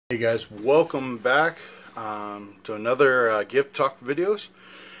Hey guys, welcome back to another Gift Talk videos.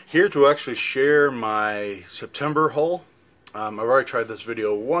 Here to actually share my September haul. I've already tried this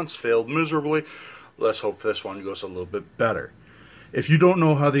video once, failed miserably. Let's hope this one goes a little bit better. If you don't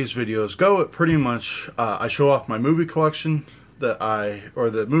know how these videos go, it pretty much I show off my movie collection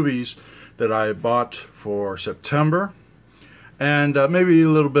the movies that I bought for September, and maybe a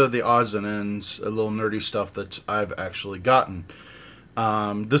little bit of the odds and ends, a little nerdy stuff that I've actually gotten.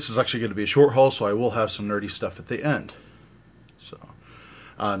 This is actually going to be a short haul, so I will have some nerdy stuff at the end. So,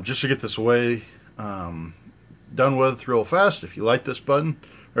 just to get this away, done with real fast, if you like this button,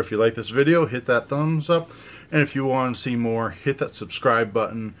 or if you like this video, hit that thumbs up. And if you want to see more, hit that subscribe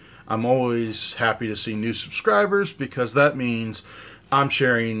button. I'm always happy to see new subscribers because that means I'm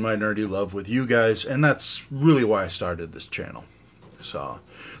sharing my nerdy love with you guys, and that's really why I started this channel. So,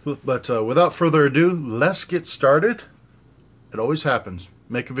 but without further ado, let's get started. It always happens.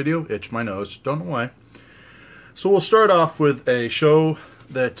 Make a video, itch my nose. Don't know why. So we'll start off with a show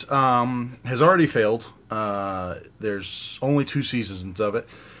that has already failed. There's only 2 seasons of it.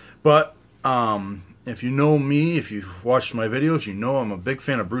 But if you know me, if you've watched my videos, you know I'm a big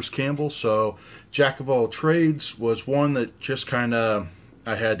fan of Bruce Campbell. So Jack of All Trades was one that just kind of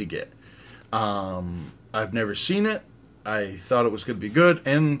I had to get. I've never seen it. I thought it was going to be good,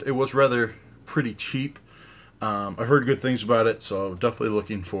 and it was rather pretty cheap. I've heard good things about it, so definitely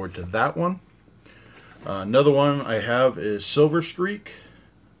looking forward to that one. Another one I have is Silver Streak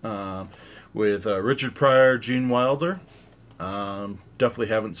with Richard Pryor, Gene Wilder. Definitely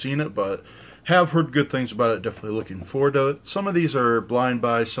haven't seen it, but have heard good things about it. Definitely looking forward to it. Some of these are blind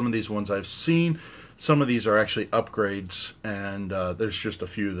buys, some of these ones I've seen. Some of these are actually upgrades, and there's just a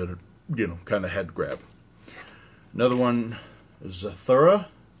few that are, you know, kind of head grab. Another one is Zathura.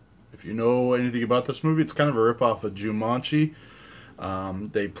 If you know anything about this movie, it's kind of a ripoff of Jumanji.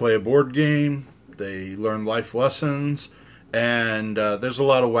 They play a board game, they learn life lessons, and there's a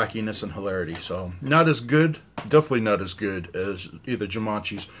lot of wackiness and hilarity. So not as good, definitely not as good as either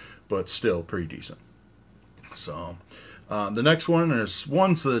Jumanji's, but still pretty decent. So the next one is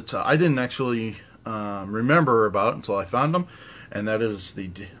ones that I didn't actually remember about until I found them, and that is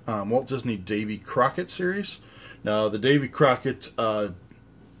the Walt Disney Davy Crockett series. Now the Davy Crockett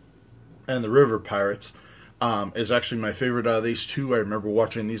and the River Pirates is actually my favorite out of these two. I remember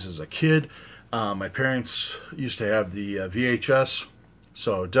watching these as a kid. My parents used to have the VHS,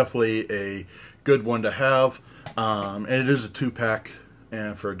 so definitely a good one to have. And it is a 2-pack,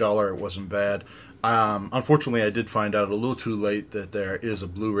 and for $1 it wasn't bad. Unfortunately, I did find out a little too late that there is a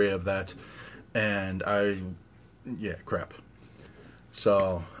Blu-ray of that, and yeah, crap.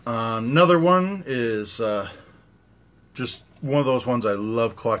 So another one is just one of those ones I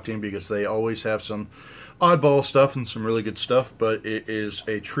love collecting because they always have some oddball stuff and some really good stuff, but it is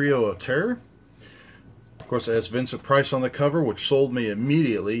a Trio of Terror. Of course, it has Vincent Price on the cover, which sold me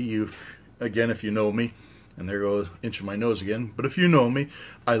immediately. Again, if you know me, and there goes inching my nose again, but if you know me,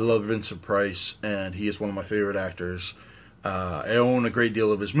 I love Vincent Price, and he is one of my favorite actors. I own a great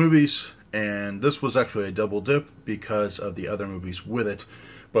deal of his movies, and this was actually a double dip because of the other movies with it,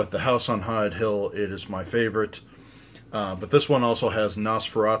 but The House on Haunted Hill, it is my favorite. But this one also has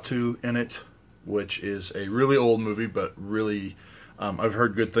Nosferatu in it, which is a really old movie, but really, I've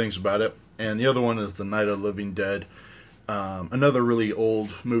heard good things about it. And the other one is The Night of the Living Dead, another really old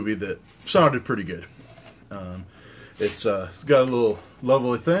movie that sounded pretty good. It's got a little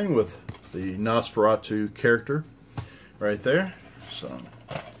lovely thing with the Nosferatu character right there. So,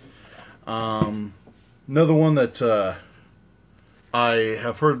 another one that I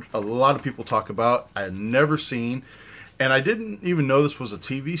have heard a lot of people talk about, I had never seen. And I didn't even know this was a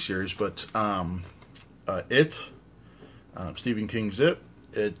TV series, but Stephen King's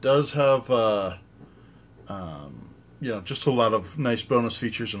It does have, you know, just a lot of nice bonus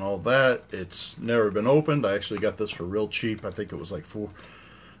features and all that. It's never been opened. I actually got this for real cheap. I think it was like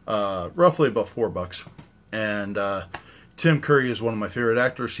roughly about $4. And Tim Curry is one of my favorite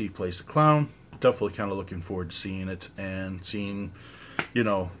actors. He plays the clown. Definitely kind of looking forward to seeing it and seeing, you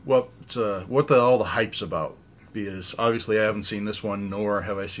know, what all the hype's about. Because obviously I haven't seen this one, nor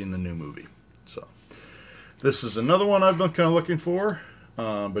have I seen the new movie. So this is another one I've been kind of looking for,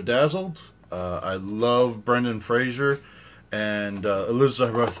 Bedazzled. I love Brendan Fraser, and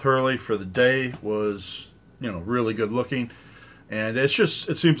Elizabeth Hurley for the day was, you know, really good looking. And it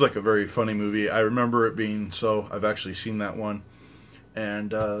seems like a very funny movie. I remember it being so. I've actually seen that one,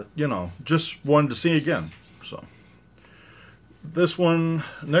 and you know, just wanted to see again. So. This one,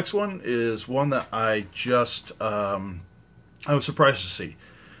 next one is one that I just, I was surprised to see.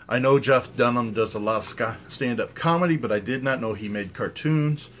 I know Jeff Dunham does a lot of stand-up comedy, but I did not know he made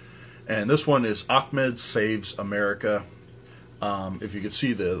cartoons. And this one is Ahmed Saves America. If you could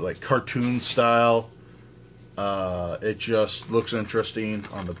see the cartoon style, it just looks interesting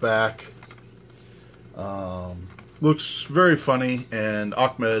on the back. Looks very funny, and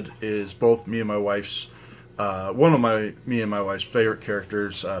Ahmed is both me and my wife's one of me and my wife's favorite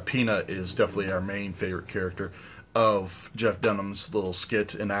characters. Peanut is definitely our main favorite character of Jeff Dunham's little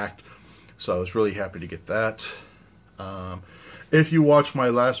skit and act. So I was really happy to get that. If you watched my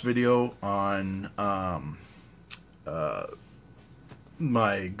last video on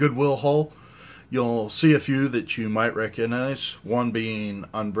my Goodwill haul, you'll see a few that you might recognize. One being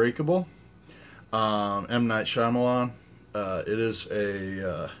Unbreakable, M. Night Shyamalan. It is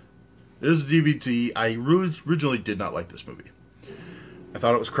a DVD. I originally did not like this movie. I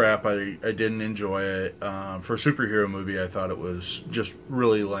thought it was crap. I didn't enjoy it. For a superhero movie, I thought it was just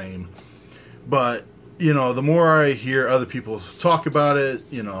really lame. But, you know, the more I hear other people talk about it,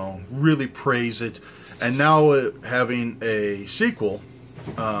 you know, really praise it, and now having a sequel,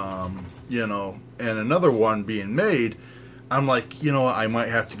 you know, and another one being made, I'm like, you know, I might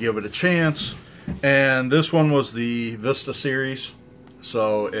have to give it a chance. And this one was the Vista series,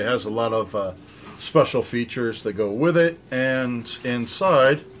 so it has a lot of special features that go with it. And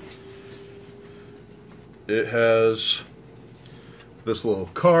inside, it has this little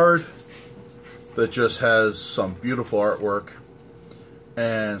card that just has some beautiful artwork.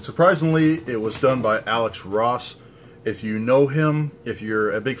 And surprisingly, it was done by Alex Ross. If you know him, if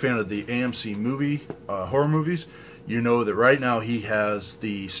you're a big fan of the AMC movie, horror movies, you know that right now he has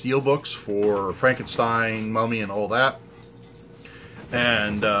the steelbooks for Frankenstein, Mummy, and all that.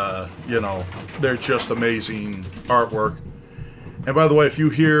 And, you know, they're just amazing artwork. And by the way, if you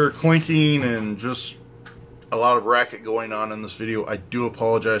hear clinking and just a lot of racket going on in this video, I do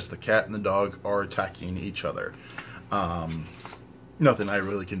apologize. The cat and the dog are attacking each other. Nothing I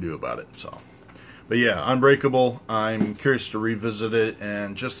really can do about it, so. But yeah, Unbreakable, I'm curious to revisit it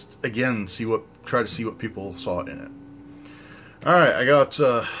and just, again, try to see what people saw in it. Alright, I got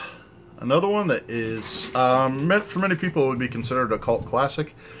another one that is, for many people, it would be considered a cult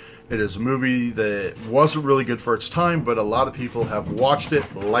classic. It is a movie that wasn't really good for its time, but a lot of people have watched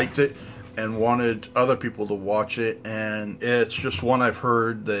it, liked it, and wanted other people to watch it. And it's just one I've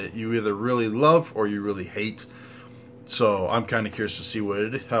heard that you either really love or you really hate. So I'm kind of curious to see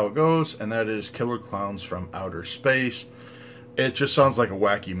how it goes, and that is Killer Clowns from Outer Space. It just sounds like a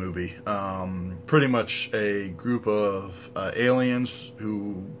wacky movie. Pretty much a group of aliens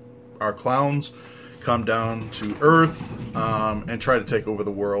who are clowns come down to Earth and try to take over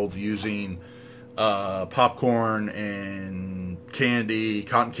the world using popcorn and candy,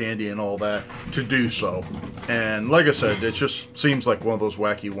 cotton candy and all that to do so. And like I said, it just seems like one of those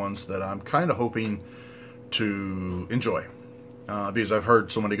wacky ones that I'm kind of hoping to enjoy because I've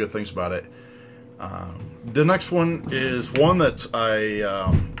heard so many good things about it. The next one is one that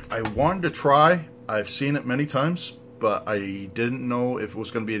I wanted to try. I've seen it many times, but I didn't know if it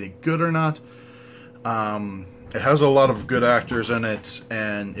was going to be any good or not. It has a lot of good actors in it,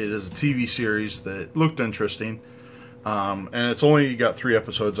 and it is a TV series that looked interesting. And it's only got 3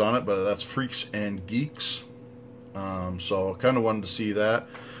 episodes on it, but that's Freaks and Geeks. So kind of wanted to see that.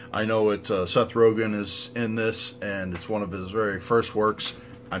 I know Seth Rogen is in this, and it's one of his very first works.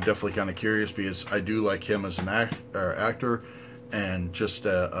 I'm definitely kind of curious because I do like him as an actor and just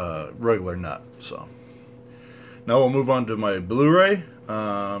a regular nut. So now we'll move on to my Blu-ray.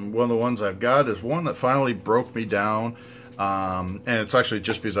 One of the ones I've got is one that finally broke me down, and it's actually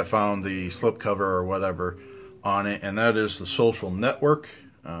just because I found the slipcover or whatever on it, and that is The Social Network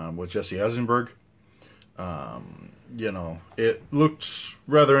with Jesse Eisenberg. You know, it looks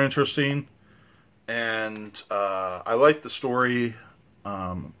rather interesting, and I like the story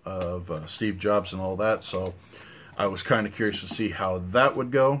of Steve Jobs and all that, so I was kind of curious to see how that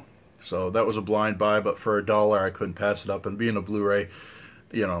would go. So that was a blind buy, but for $1 I couldn't pass it up, and being a Blu-ray,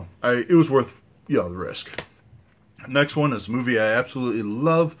 you know, it was worth, you know, the risk. Next one is a movie I absolutely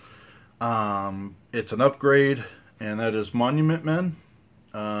love. It's an upgrade, and that is Monument Men.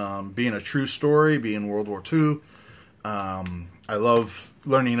 Being a true story, being World War II. I love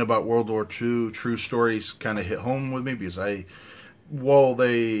learning about World War II. True stories kind of hit home with me because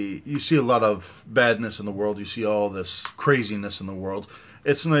you see a lot of badness in the world, you see all this craziness in the world.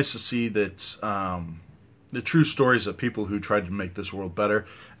 It's nice to see that the true stories of people who tried to make this world better,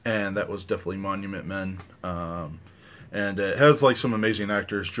 and that was definitely Monument Men. And it has like some amazing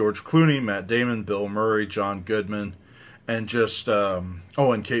actors: George Clooney, Matt Damon, Bill Murray, John Goodman, and just and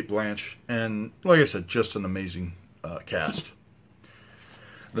Cate Blanchett. And like I said, just an amazing cast.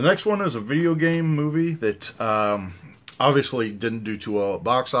 The next one is a video game movie that obviously didn't do too well at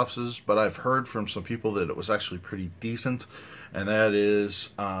box offices, but I've heard from some people that it was actually pretty decent, and that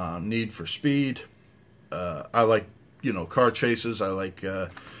is Need for Speed. I like, car chases. I like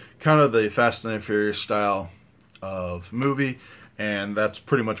kind of the Fast and the Furious style of movie, and that's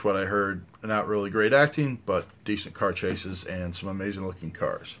pretty much what I heard. Not really great acting, but decent car chases and some amazing looking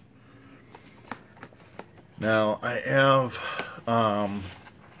cars. Now, I have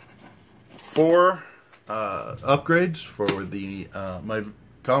 4 upgrades for the my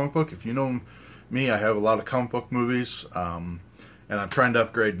comic book. If you know me, I have a lot of comic book movies, and I'm trying to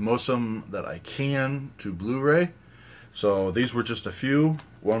upgrade most of them that I can to Blu-ray. So these were just a few.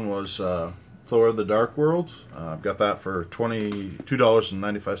 One was Thor: The Dark World. I've got that for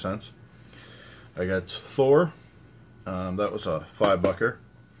 $22.95. I got Thor. That was a $5-bucker.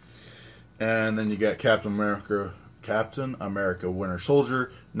 And then you got Captain America Winter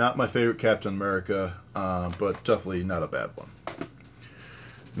Soldier. Not my favorite Captain America, but definitely not a bad one.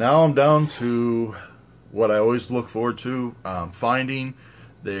 Now I'm down to what I always look forward to finding.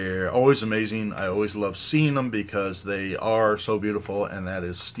 They're always amazing. I always love seeing them because they are so beautiful, and that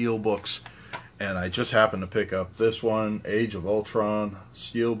is Steelbooks. And I just happened to pick up this one, Age of Ultron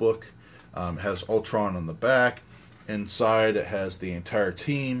Steelbook. It has Ultron on the back. Inside it has the entire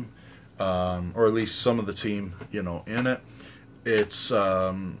team, or at least some of the team, in it. It's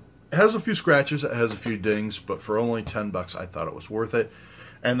it has a few scratches, it has a few dings, but for only $10, I thought it was worth it.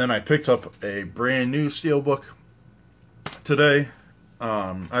 And then I picked up a brand new Steelbook today,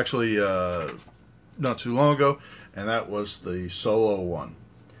 actually not too long ago, and that was the Solo one.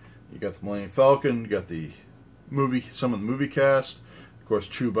 You got the Millennium Falcon, you got the movie, some of the movie cast, of course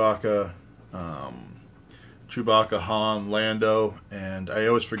Chewbacca, Han, Lando, and I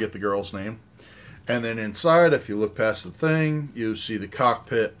always forget the girl's name. And then inside, if you look past the thing, you see the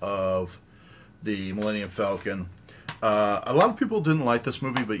cockpit of the Millennium Falcon. A lot of people didn't like this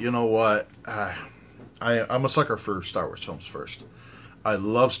movie, but you know what? I'm a sucker for Star Wars films first. I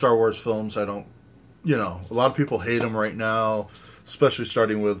love Star Wars films. I don't, a lot of people hate them right now, especially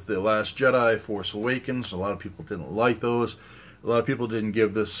starting with The Last Jedi, Force Awakens. A lot of people didn't like those. A lot of people didn't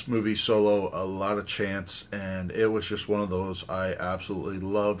give this movie Solo a lot of chance, and it was just one of those I absolutely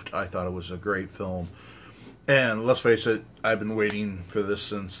loved. I thought it was a great film. And let's face it, I've been waiting for this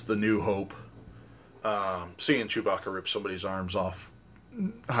since The New Hope. Seeing Chewbacca rip somebody's arms off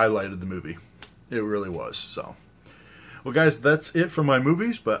highlighted the movie. It really was. So, well, guys, that's it for my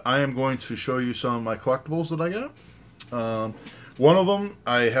movies, but I am going to show you some of my collectibles that I got. One of them,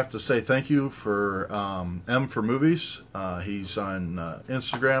 I have to say thank you for M for Movies. He's on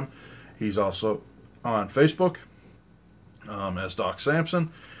Instagram. He's also on Facebook as Doc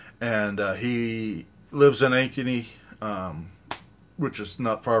Sampson. And he lives in Ankeny, which is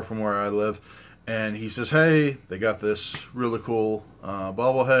not far from where I live. And he says, hey, they got this really cool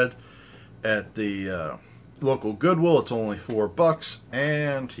bobblehead at the local Goodwill. It's only $4.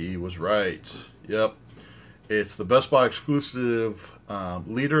 And he was right. Yep. It's the Best Buy exclusive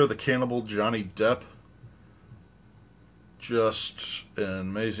Leader of the Cannibal, Johnny Depp. Just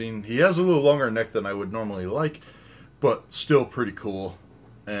amazing. He has a little longer neck than I would normally like, but still pretty cool.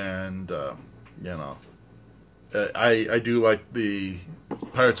 And, I do like the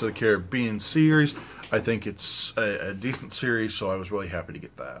Pirates of the Caribbean series. I think it's a decent series, so I was really happy to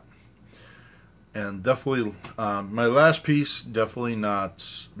get that. And definitely, my last piece, definitely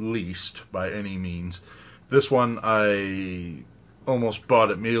not least by any means. This one I almost bought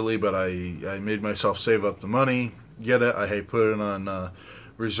immediately, but I made myself save up the money, get it. I put it on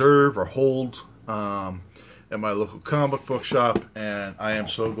reserve or hold at my local comic book shop, and I am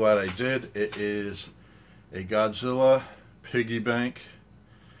so glad I did. It is a Godzilla piggy bank,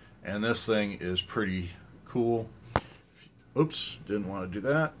 and this thing is pretty cool. Oops, didn't want to do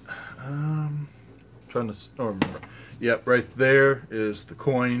that. Trying to remember. Yep, right there is the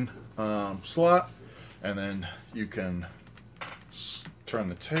coin slot. And then you can turn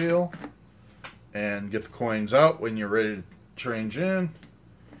the tail and get the coins out when you're ready to change in.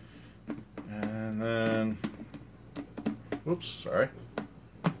 And then, oops, sorry.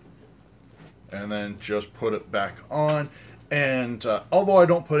 And then just put it back on. And although I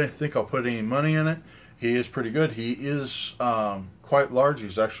don't think I'll put any money in it, he is pretty good. He is quite large.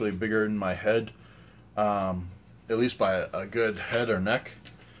 He's actually bigger than my head, at least by a good head or neck.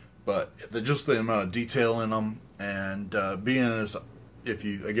 But just the amount of detail in them, and being as, if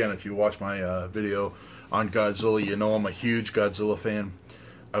you watch my video on Godzilla, you know I'm a huge Godzilla fan.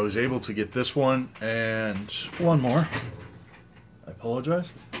 I was able to get this one and one more. I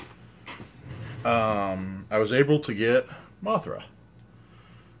apologize. I was able to get Mothra.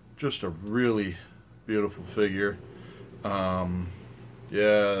 just a really beautiful figure.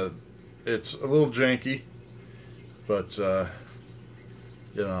 Yeah, it's a little janky, but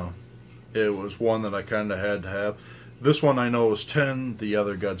you know, it was one that I kind of had to have. This one I know was 10, the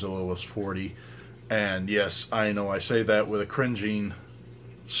other Godzilla was 40. And yes, I know I say that with a cringing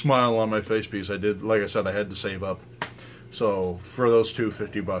smile on my face because I did, like I said, I had to save up. So for those two,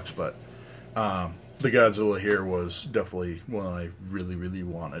 $50, but the Godzilla here was definitely one I really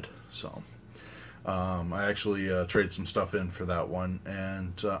wanted. So I actually traded some stuff in for that one,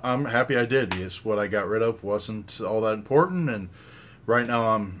 and I'm happy I did because what I got rid of wasn't all that important, and right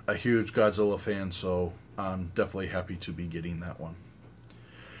now I'm a huge Godzilla fan, so I'm definitely happy to be getting that one.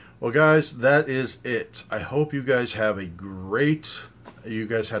 Well guys, that is it. I hope you guys have a great,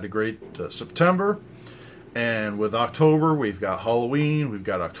 had a great September. And with October, we've got Halloween, we've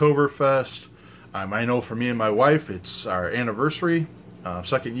got Oktoberfest. I know for me and my wife, it's our anniversary,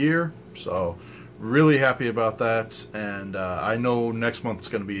 2nd year. So really happy about that. And I know next month is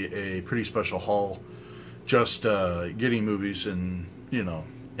going to be a pretty special haul. Just getting movies and, you know,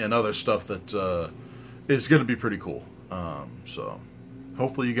 and other stuff that is going to be pretty cool. So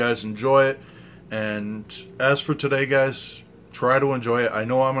hopefully you guys enjoy it. And as for today, guys, try to enjoy it. I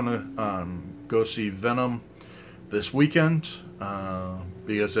know I'm going to go see Venom this weekend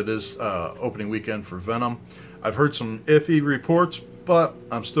because it is opening weekend for Venom. I've heard some iffy reports, but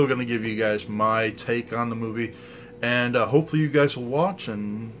I'm still going to give you guys my take on the movie. And hopefully you guys will watch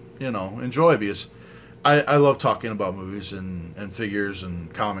and, you know, enjoy, because I love talking about movies and figures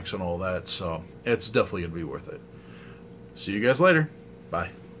and comics and all that. So it's definitely going to be worth it. See you guys later. Bye.